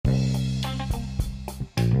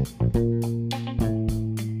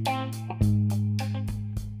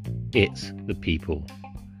It's the people.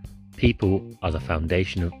 People are the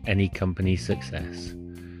foundation of any company's success.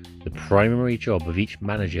 The primary job of each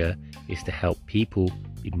manager is to help people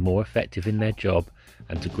be more effective in their job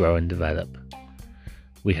and to grow and develop.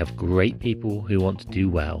 We have great people who want to do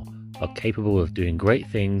well, are capable of doing great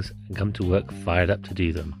things and come to work fired up to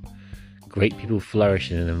do them. Great people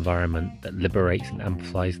flourish in an environment that liberates and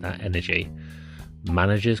amplifies that energy.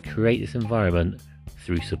 Managers create this environment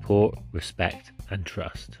through support, respect, and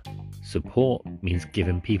trust. Support means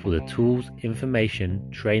giving people the tools, information,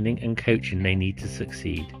 training, and coaching they need to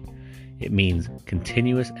succeed. It means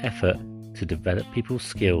continuous effort to develop people's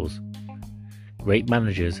skills. Great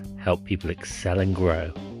managers help people excel and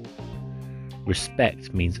grow.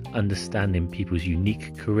 Respect means understanding people's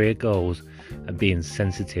unique career goals and being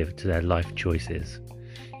sensitive to their life choices.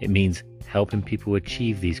 It means helping people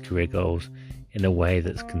achieve these career goals in a way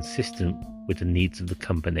that's consistent with the needs of the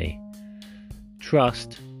company.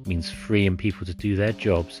 Trust means freeing people to do their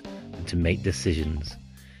jobs and to make decisions.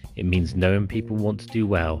 It means knowing people want to do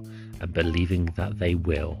well and believing that they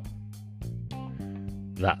will.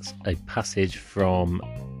 That's a passage from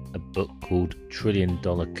a book called $1 Trillion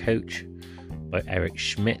Coach by Eric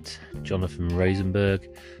Schmidt, Jonathan Rosenberg,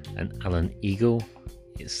 and Alan Eagle.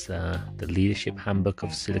 It's the leadership handbook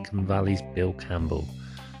of Silicon Valley's Bill Campbell.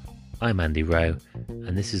 I'm Andy Rowe,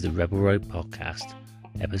 and this is the Rebel Road Podcast,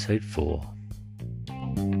 Episode 4.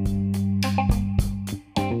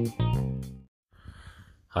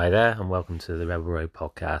 Hi there, and welcome to the Rebel Road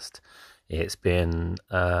Podcast. It's been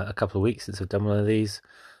a couple of weeks since I've done one of these.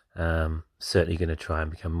 Certainly going to try and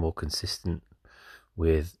become more consistent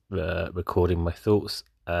with recording my thoughts.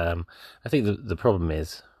 I think the problem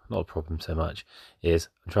is, not a problem so much, is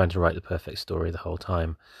I'm trying to write the perfect story the whole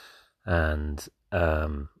time. And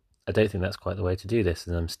I don't think that's quite the way to do this,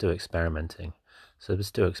 and I'm still experimenting. So I'm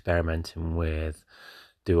still experimenting with,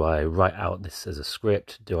 do I write out this as a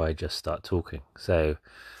script? Do I just start talking? So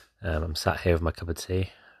I'm sat here with my cup of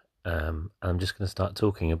tea, and I'm just going to start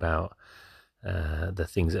talking about the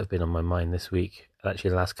things that have been on my mind this week,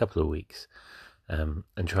 actually the last couple of weeks, and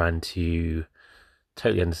trying to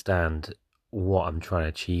totally understand what I'm trying to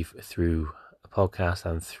achieve through a podcast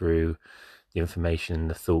and through the information,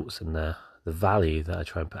 the thoughts, and the value that I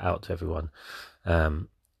try and put out to everyone.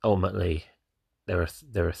 Ultimately, there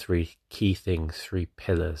are three key things, three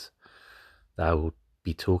pillars that I will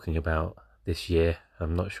be talking about this year.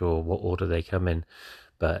 I'm not sure what order they come in,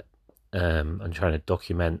 but I'm trying to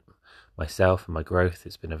document myself and my growth.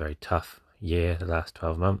 It's been a very tough year, the last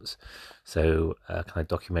 12 months. So can I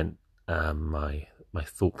document my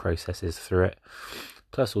thought processes through it?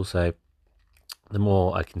 Plus also, the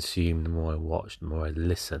more I consume, the more I watch, the more I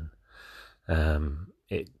listen,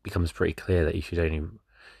 it becomes pretty clear that you can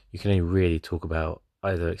only really talk about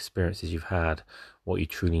either experiences you've had, what you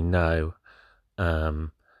truly know,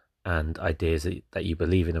 and ideas that you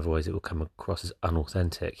believe in. Otherwise, it will come across as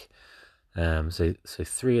unauthentic. So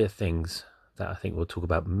three of the things that I think we'll talk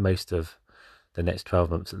about most of the next 12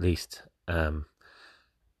 months at least,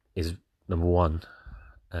 is number one,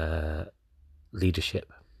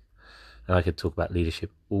 leadership. And I could talk about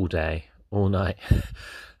leadership all day, all night.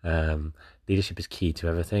 Leadership is key to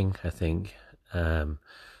everything. I think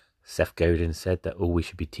Seth Godin said that all we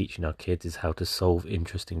should be teaching our kids is how to solve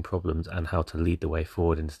interesting problems and how to lead the way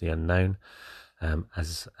forward into the unknown.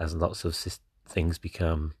 As lots of things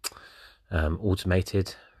become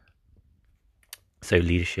automated, so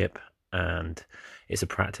leadership, and it's a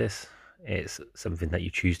practice. It's something that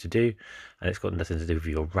you choose to do, and it's got nothing to do with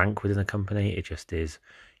your rank within a company. It just is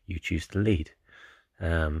you choose to lead.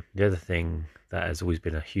 The other thing that has always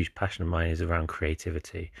been a huge passion of mine is around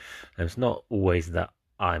creativity. And it's not always that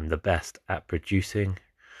I'm the best at producing,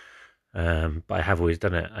 but I have always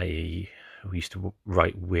done it. I used to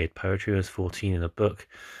write weird poetry when I was 14 in a book.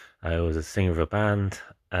 I was a singer of a band.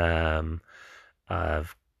 I'm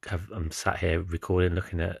sat here recording,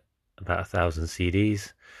 looking at about 1,000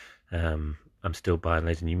 CDs. I'm still buying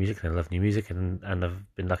loads of new music, and I love new music, and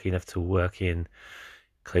I've been lucky enough to work in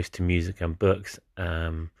close to music and books.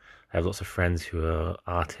 I have lots of friends who are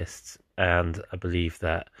artists, and I believe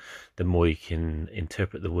that the more you can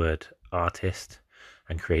interpret the word artist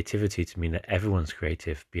and creativity to mean that everyone's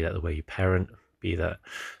creative, be that the way you parent, be that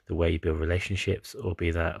the way you build relationships, or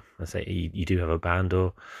be that, let's say, you do have a band,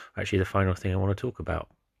 or actually the final thing I want to talk about,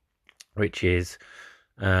 which is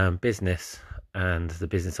business. And the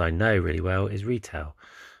business I know really well is retail.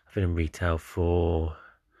 I've been in retail for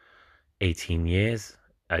 18 years.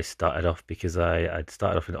 I started off because I'd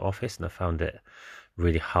started off in an office, and I found it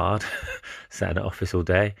really hard, sat in an office all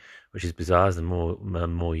day, which is bizarre. The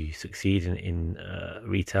more you succeed in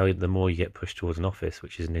retail, the more you get pushed towards an office,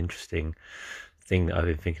 which is an interesting thing that I've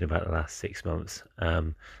been thinking about the last 6 months.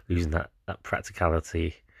 Losing that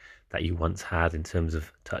practicality that you once had in terms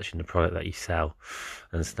of touching the product that you sell,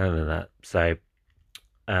 understanding that. So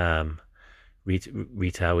um,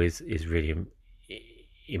 retail is really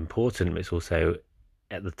important. It's also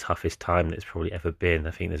at the toughest time that it's probably ever been.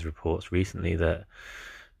 I think there's reports recently that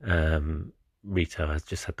retail has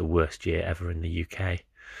just had the worst year ever in the UK.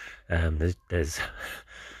 There's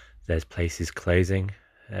there's places closing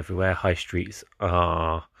everywhere. High streets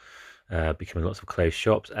are becoming lots of closed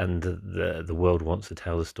shops, and the world wants to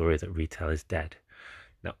tell the story that retail is dead.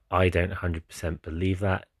 Now, I don't 100% believe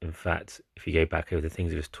that. In fact, if you go back over the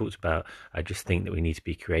things we just talked about, I just think that we need to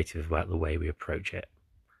be creative about the way we approach it.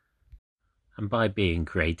 And by being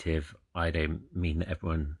creative, I don't mean that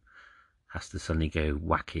everyone has to suddenly go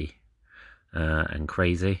wacky and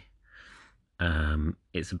crazy.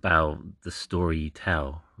 It's about the story you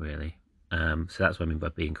tell, really. So that's what I mean by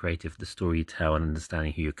being creative, the story you tell and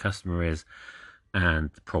understanding who your customer is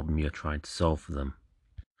and the problem you're trying to solve for them.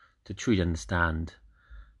 To truly understand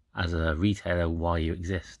as a retailer why you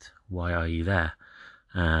exist, why are you there?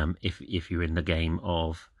 If you're in the game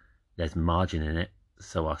of there's margin in it,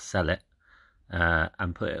 so I'll sell it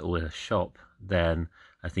and put it all in a shop, then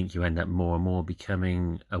I think you end up more and more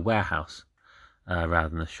becoming a warehouse rather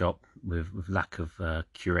than a shop with lack of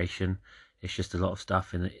curation. It's just a lot of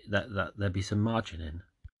stuff in it that there'd be some margin in.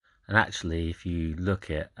 And actually, if you look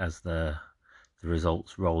at as the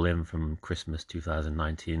results roll in from Christmas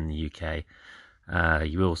 2019 in the UK,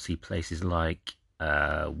 you will see places like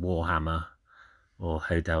Warhammer or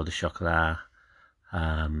Hodel de Chocolat,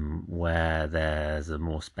 where there's a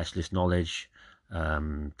more specialist knowledge,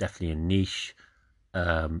 definitely a niche,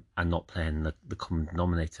 and not playing the common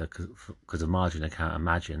denominator because of margin. I can't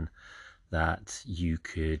imagine that you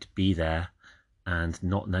could be there and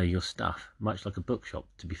not know your stuff, much like a bookshop,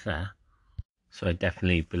 to be fair. So I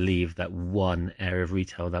definitely believe that one area of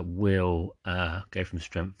retail that will go from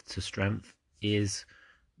strength to strength is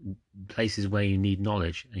places where you need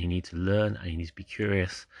knowledge and you need to learn and you need to be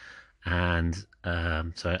curious. And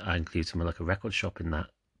so I include somewhere like a record shop in that,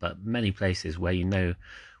 but many places where you know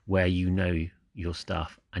your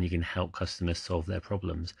stuff and you can help customers solve their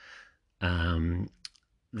problems,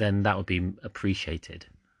 then that would be appreciated.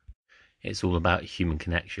 It's all about human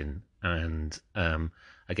connection, and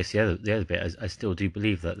I guess the other bit is I still do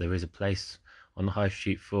believe that there is a place on the high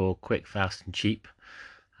street for quick, fast, and cheap.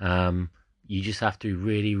 You just have to be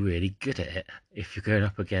really, really good at it. If you're going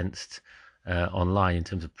up against online in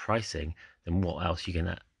terms of pricing, then what else you're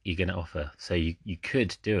gonna offer? So you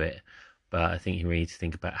could do it, but I think you really need to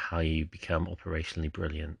think about how you become operationally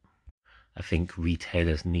brilliant. I think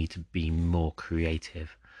retailers need to be more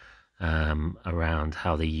creative around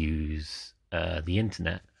how they use the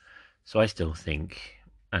internet. So I still think,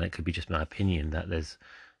 and it could be just my opinion, that there's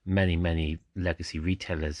many legacy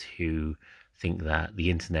retailers who think that the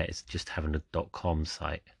internet is just having a .com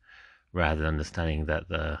site rather than understanding that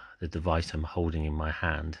the device I'm holding in my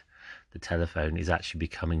hand, the telephone, is actually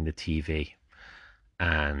becoming the TV,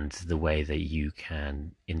 and the way that you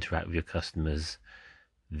can interact with your customers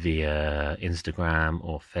via Instagram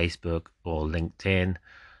or Facebook or LinkedIn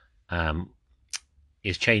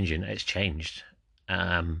is changing. It's changed.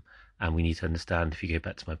 And we need to understand, if you go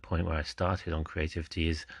back to my point where I started on creativity,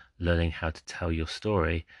 is learning how to tell your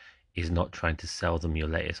story is not trying to sell them your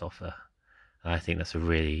latest offer. And I think that's a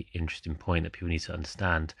really interesting point that people need to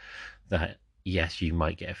understand, that yes, you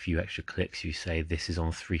might get a few extra clicks if you say this is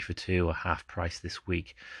on 3 for 2 or half price this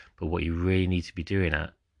week, but what you really need to be doing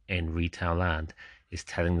in retail land is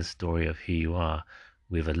telling the story of who you are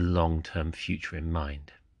with a long-term future in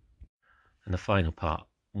mind. And the final part,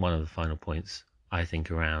 one of the final points I think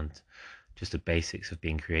around just the basics of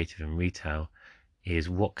being creative in retail, is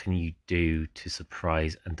what can you do to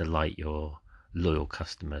surprise and delight your loyal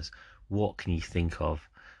customers? What can you think of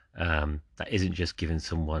that isn't just giving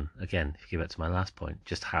someone, again, if you go back to my last point,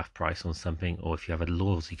 just half price on something, or if you have a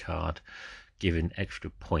loyalty card, giving extra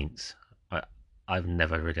points. I've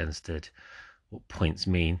never really understood what points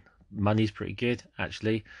mean. Money's pretty good,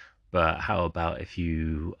 actually, but how about if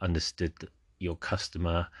you understood your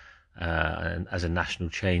customer and as a national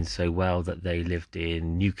chain so well that they lived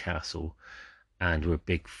in Newcastle and were a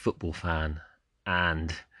big football fan,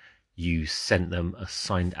 and you sent them a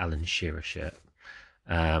signed Alan Shearer shirt.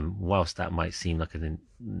 Whilst that might seem like an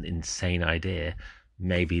insane idea,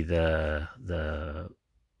 maybe the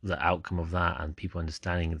outcome of that and people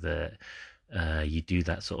understanding that you do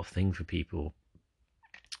that sort of thing for people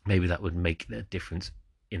maybe that would make a difference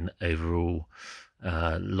in the overall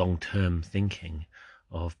long-term thinking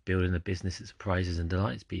of building a business that surprises and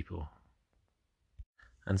delights people.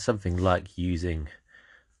 And something like using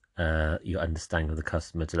your understanding of the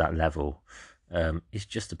customer to that level is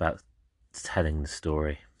just about telling the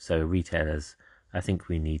story. So retailers, I think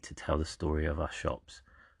we need to tell the story of our shops,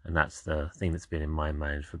 and that's the thing that's been in my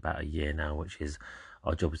mind for about a year now, which is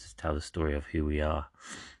our job is to tell the story of who we are,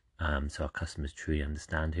 so our customers truly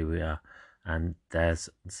understand who we are. And there's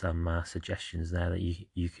some suggestions there that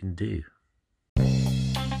you can do.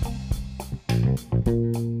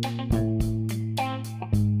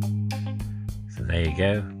 So there you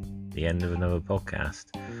go, the end of another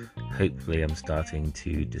podcast. Hopefully I'm starting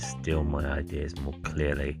to distill my ideas more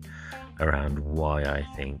clearly around why I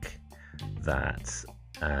think that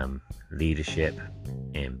leadership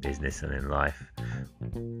in business and in life,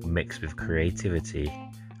 mixed with creativity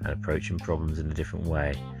and approaching problems in a different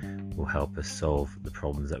way, will help us solve the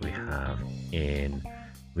problems that we have in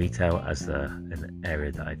retail as an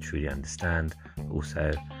area that I truly understand, but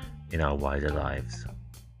also in our wider lives.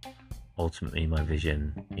 Ultimately, my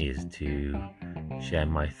vision is to share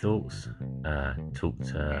my thoughts, talk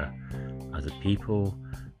to other people,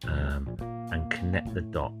 and connect the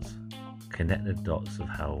dots of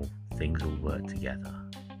how things all work together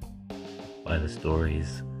by the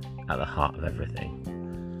stories at the heart of everything.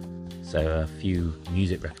 So a few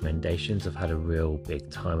music recommendations. I've had a real big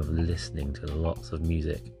time of listening to lots of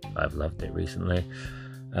music. I've loved it recently.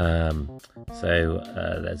 There's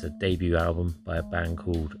a debut album by a band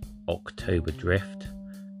called October Drift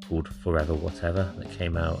called Forever Whatever that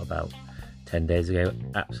came out about 10 days ago.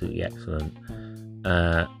 Absolutely excellent.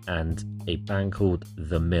 And a band called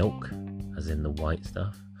The Milk, as in the white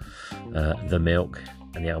stuff, The Milk,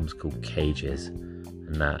 and the album's called Cages,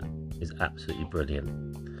 and that is absolutely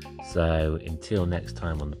brilliant. So until next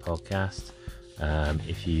time on the podcast,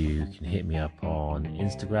 if you can hit me up on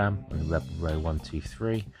Instagram on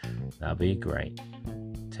RebelRow123, that'll be great.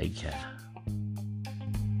 Take care.